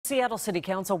Seattle City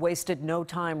Council wasted no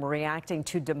time reacting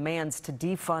to demands to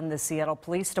defund the Seattle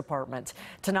Police Department.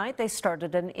 Tonight, they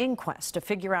started an inquest to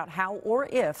figure out how or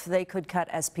if they could cut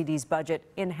SPD's budget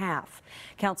in half.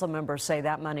 Council members say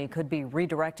that money could be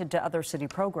redirected to other city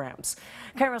programs.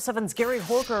 KIRO 7's Gary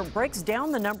Horker breaks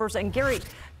down the numbers. And Gary,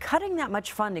 cutting that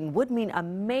much funding would mean a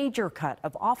major cut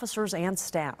of officers and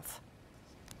staff.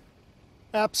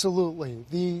 Absolutely.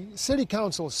 The City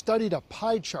Council studied a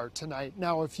pie chart tonight.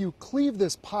 Now, if you cleave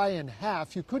this pie in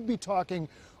half, you could be talking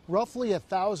roughly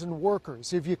 1,000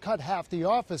 workers. If you cut half the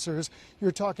officers,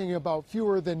 you're talking about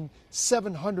fewer than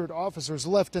 700 officers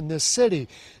left in this city.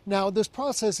 Now, this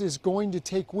process is going to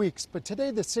take weeks, but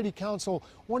today the City Council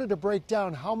wanted to break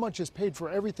down how much is paid for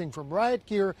everything from riot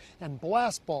gear and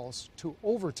blast balls to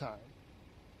overtime.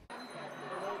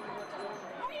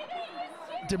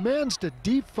 Demands to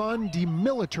defund,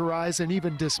 demilitarize, and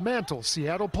even dismantle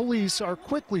Seattle police are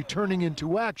quickly turning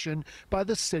into action by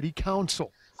the City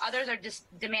Council. Others are just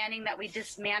demanding that we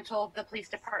dismantle the police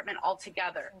department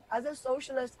altogether. As a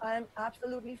socialist, I am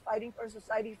absolutely fighting for a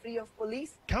society free of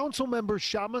police. Councilmember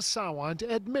Shama Sawant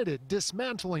admitted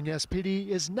dismantling SPD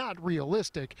is not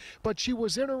realistic, but she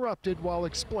was interrupted while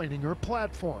explaining her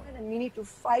platform. And we need to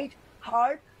fight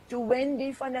hard to win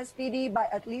defund SPD by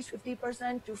at least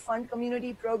 50%, to fund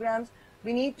community programs.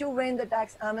 We need to win the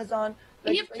tax Amazon.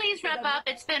 Can you please wrap up?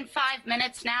 It's been 5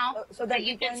 minutes now so that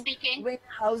you've been speaking. Win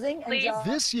housing and jobs.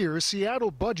 This year,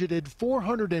 Seattle budgeted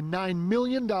 $409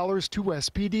 million to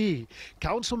SPD.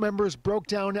 Council members broke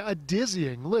down a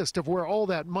dizzying list of where all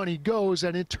that money goes,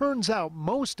 and it turns out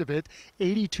most of it,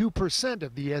 82%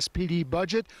 of the SPD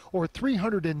budget, or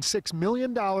 $306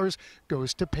 million,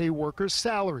 goes to pay workers'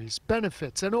 salaries,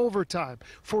 benefits, and overtime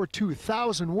for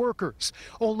 2,000 workers.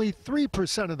 Only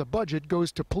 3% of the budget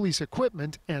goes to police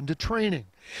equipment and to training.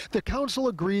 The council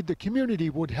agreed the community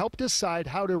would help decide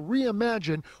how to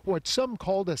reimagine what some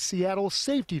called a Seattle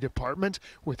Safety Department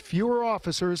with fewer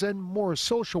officers and more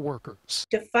social workers.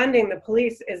 Defunding the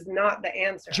police is not the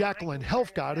answer. Jacqueline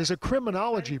Helfgott is a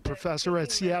criminology professor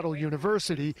at Seattle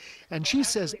University, and she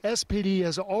says SPD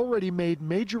has already made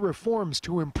major reforms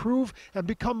to improve and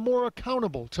become more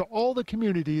accountable to all the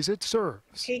communities it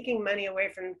serves. Taking money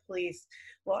away from the police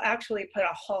will actually put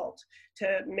a halt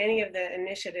to many of the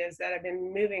initiatives that have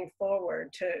been moving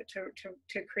forward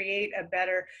to create a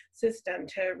better system,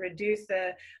 to reduce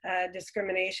the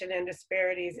discrimination and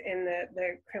disparities in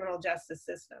the criminal justice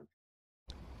system.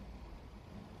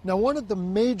 Now, one of the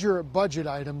major budget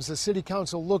items the City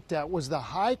Council looked at was the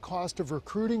high cost of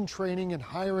recruiting, training, and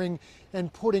hiring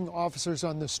and putting officers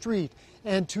on the street.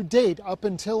 And to date, up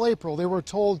until April, they were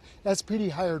told SPD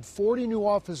hired 40 new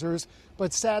officers,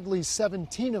 but sadly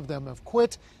 17 of them have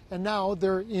quit, and now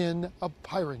they're in a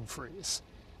hiring freeze.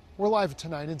 We're live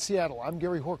tonight in Seattle. I'm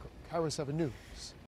Gary Horker, KIRO 7 News.